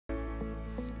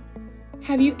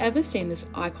Have you ever seen this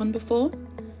icon before?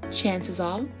 Chances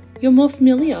are you're more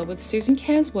familiar with Susan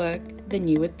Kare's work than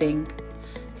you would think.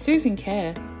 Susan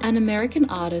Kare, an American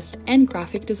artist and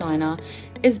graphic designer,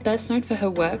 is best known for her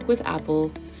work with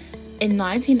Apple. In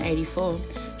 1984,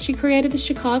 she created the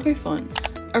Chicago font,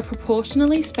 a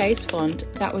proportionally spaced font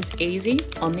that was easy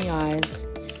on the eyes.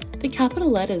 The capital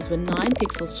letters were 9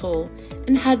 pixels tall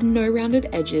and had no rounded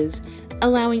edges,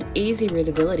 allowing easy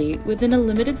readability within a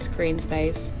limited screen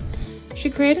space. She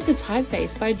created the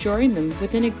typeface by drawing them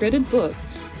within a gridded book,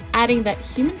 adding that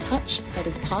human touch that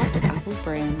is part of Apple's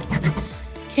brand.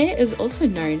 Kare is also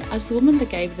known as the woman that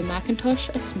gave the Macintosh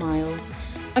a smile,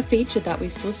 a feature that we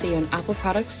still see on Apple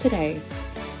products today.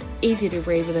 Easy to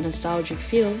read with a nostalgic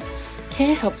feel,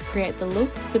 Kare helped create the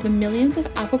look for the millions of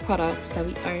Apple products that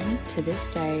we own to this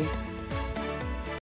day.